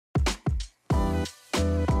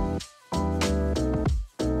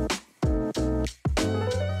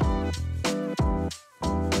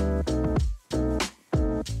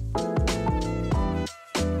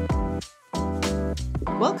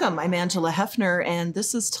Welcome, I'm Angela Hefner, and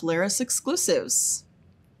this is Telarus Exclusives.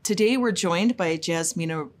 Today we're joined by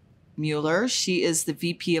Jasmina Muller. She is the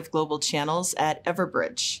VP of Global Channels at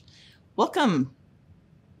Everbridge. Welcome.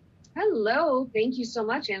 Hello. Thank you so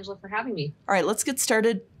much, Angela, for having me. All right, let's get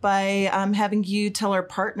started by having you tell our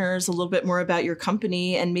partners a little bit more about your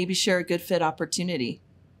company and maybe share a good fit opportunity.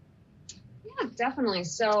 Yeah, definitely.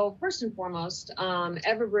 So first and foremost,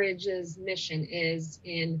 Everbridge's mission is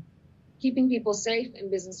in keeping people safe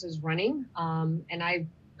and businesses running. And I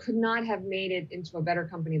could not have made it into a better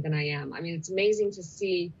company than I am. I mean, it's amazing to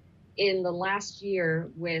see in the last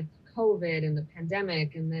year with COVID and the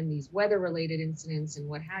pandemic and then these weather-related incidents and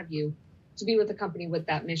what have you, to be with a company with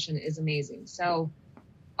that mission is amazing. So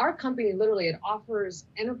our company literally, it offers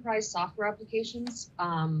enterprise software applications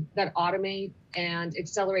that automate and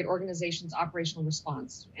accelerate organizations' operational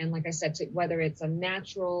response. And like I said, whether it's a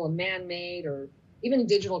natural, a man-made, or even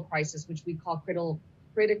digital crisis, which we call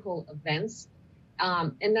critical events.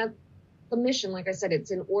 And that the mission, like I said,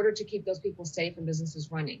 it's in order to keep those people safe and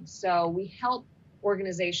businesses running. So we help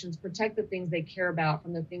organizations protect the things they care about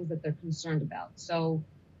from the things that they're concerned about. So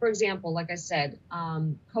for example, like I said,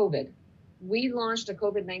 COVID. We launched a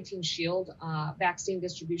COVID-19 Shield vaccine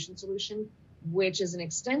distribution solution, which is an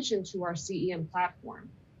extension to our CEM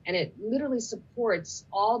platform. And it literally supports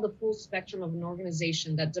all the full spectrum of an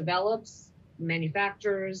organization that develops,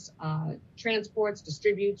 manufactures, transports,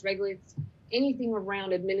 distributes, regulates, anything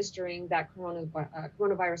around administering that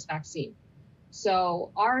coronavirus vaccine.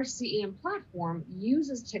 So our CEM platform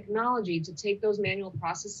uses technology to take those manual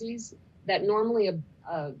processes that normally an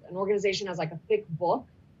organization has like a thick book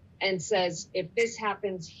and says, if this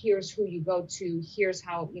happens, here's who you go to, here's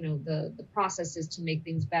how, the process is to make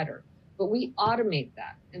things better. But we automate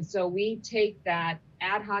that. And so we take that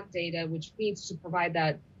ad hoc data, which feeds to provide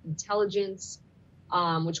that intelligence,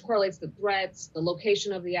 which correlates the threats, the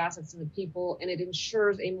location of the assets and the people, and it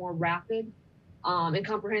ensures a more rapid and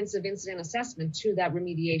comprehensive incident assessment to that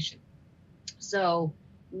remediation. So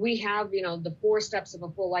we have, the 4 steps of a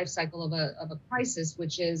full life cycle of a crisis,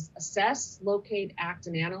 which is assess, locate, act,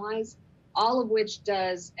 and analyze, all of which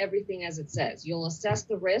does everything as it says. You'll assess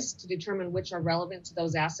the risk to determine which are relevant to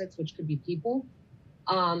those assets, which could be people.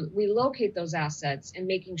 We locate those assets and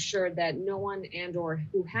making sure that no one and or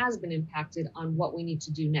who has been impacted on what we need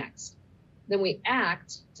to do next. Then we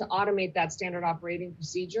act to automate that standard operating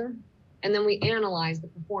procedure. And then we analyze the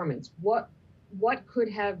performance. What could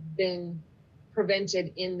have been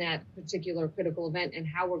prevented in that particular critical event and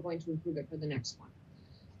how we're going to improve it for the next one.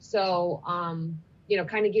 So,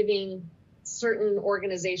 kind of giving certain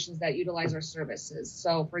organizations that utilize our services.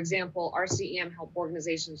 So for example, our CEM help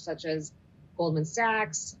organizations such as Goldman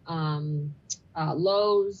Sachs,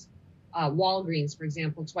 Lowe's, Walgreens, for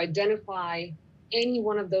example, to identify any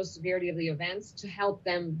one of those severity of the events to help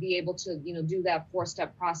them be able to, do that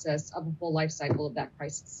 4-step process of a full life cycle of that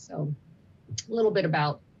crisis. So a little bit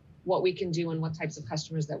about what we can do and what types of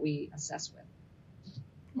customers that we assess with.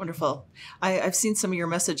 Wonderful. I've seen some of your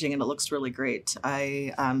messaging and it looks really great.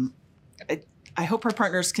 I hope our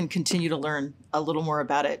partners can continue to learn a little more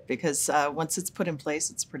about it because once it's put in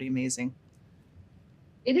place, it's pretty amazing.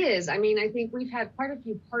 It is. I mean, I think we've had quite a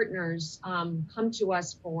few partners come to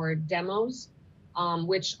us for demos,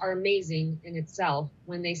 which are amazing in itself.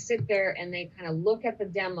 When they sit there and they kind of look at the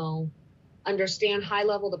demo, understand high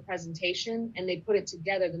level the presentation, and they put it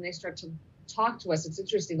together, then they start to talk to us. It's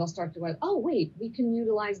interesting. They'll start to go, oh, wait, we can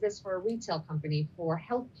utilize this for a retail company, for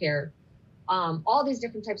healthcare, all these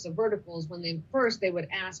different types of verticals. When they would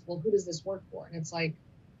ask, well, who does this work for? And it's like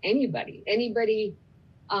anybody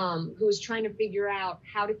who is trying to figure out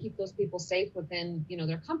how to keep those people safe within,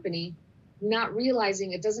 their company, not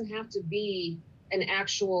realizing it doesn't have to be an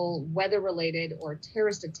actual weather-related or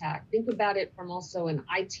terrorist attack. Think about it from also an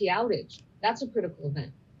IT outage. That's a critical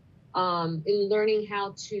event. In learning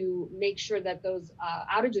how to make sure that those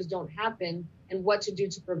outages don't happen and what to do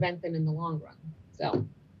to prevent them in the long run. So.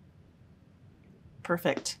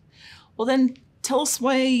 Perfect. Well, then tell us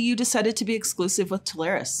why you decided to be exclusive with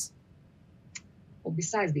Telarus. Well,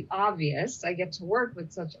 besides the obvious, I get to work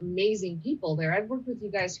with such amazing people there. I've worked with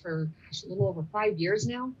you guys for a little over 5 years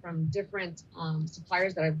now from different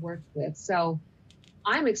suppliers that I've worked with. So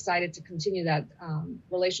I'm excited to continue that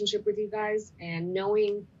relationship with you guys, and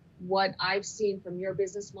knowing what I've seen from your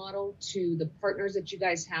business model to the partners that you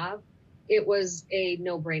guys have, it was a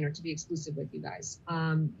no-brainer to be exclusive with you guys.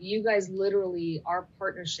 You guys literally, our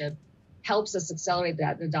partnership helps us accelerate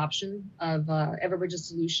that adoption of Everbridge's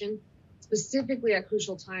solution, specifically at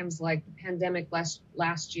crucial times like the pandemic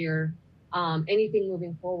last year, anything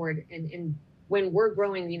moving forward. And when we're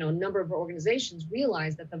growing, a number of organizations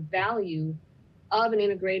realize that the value of an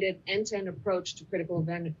integrated end-to-end approach to critical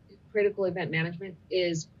event management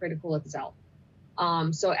is critical itself.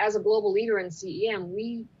 So as a global leader in CEM,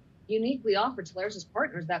 we uniquely offer Telarus'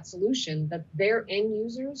 partners that solution that their end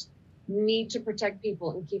users need to protect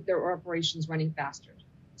people and keep their operations running faster.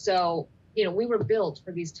 So, we were built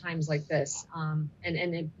for these times like this, and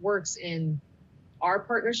it works in our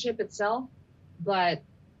partnership itself. But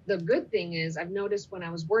the good thing is, I've noticed when I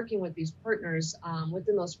was working with these partners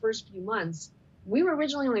within those first few months, we were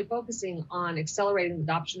originally only focusing on accelerating the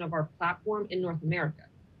adoption of our platform in North America.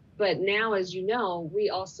 But now, as you know, we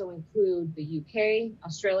also include the UK,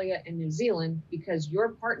 Australia, and New Zealand because your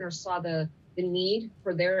partners saw the need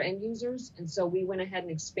for their end users. And so we went ahead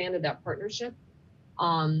and expanded that partnership.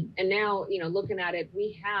 And now, looking at it,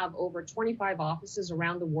 we have over 25 offices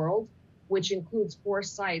around the world, which includes 4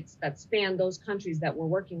 sites that span those countries that we're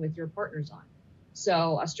working with your partners on.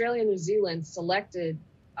 So Australia and New Zealand selected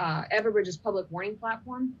Everbridge's public warning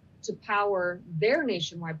platform to power their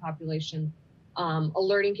nationwide population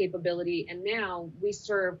alerting capability. And now we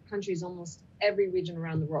serve countries almost every region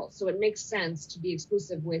around the world. So it makes sense to be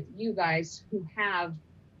exclusive with you guys who have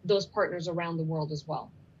those partners around the world as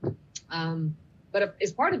well. But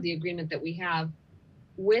as part of the agreement that we have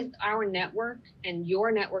with our network and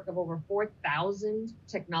your network of over 4,000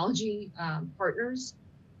 technology partners,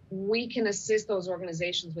 we can assist those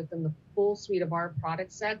organizations within the full suite of our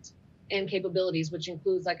product set and capabilities, which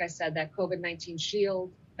includes, like I said, that COVID-19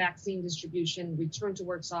 shield, vaccine distribution, return to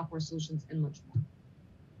work software solutions, and much more.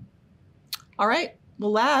 All right.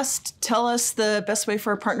 Well, last, tell us the best way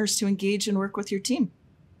for our partners to engage and work with your team.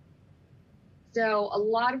 So a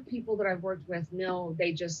lot of people that I've worked with know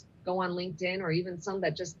they just go on LinkedIn, or even some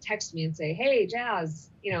that just text me and say, hey, Jazz,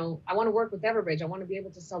 I want to work with Everbridge. I want to be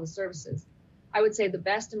able to sell the services. I would say the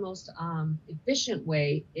best and most efficient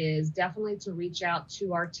way is definitely to reach out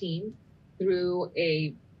to our team through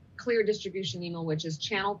a clear distribution email, which is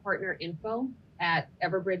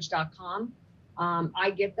channelpartnerinfo@everbridge.com. I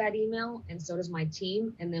get that email, and so does my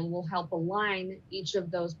team, and then we'll help align each of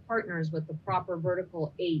those partners with the proper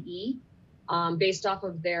vertical AE based off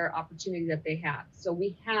of their opportunity that they have. So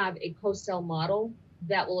we have a co-sell model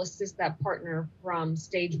that will assist that partner from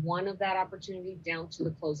stage 1 of that opportunity down to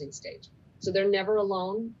the closing stage. So they're never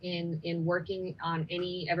alone in working on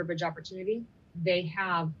any Everbridge opportunity. They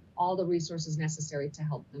have all the resources necessary to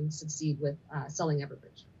help them succeed with selling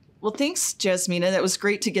Everbridge. Well, thanks, Jasmina. That was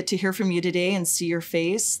great to get to hear from you today and see your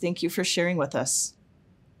face. Thank you for sharing with us.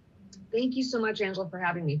 Thank you so much, Angela, for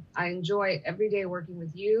having me. I enjoy every day working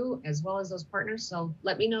with you as well as those partners. So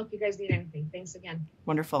let me know if you guys need anything. Thanks again.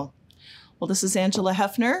 Wonderful. Well, this is Angela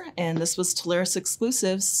Hefner, and this was Telarus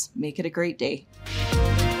Exclusives. Make it a great day.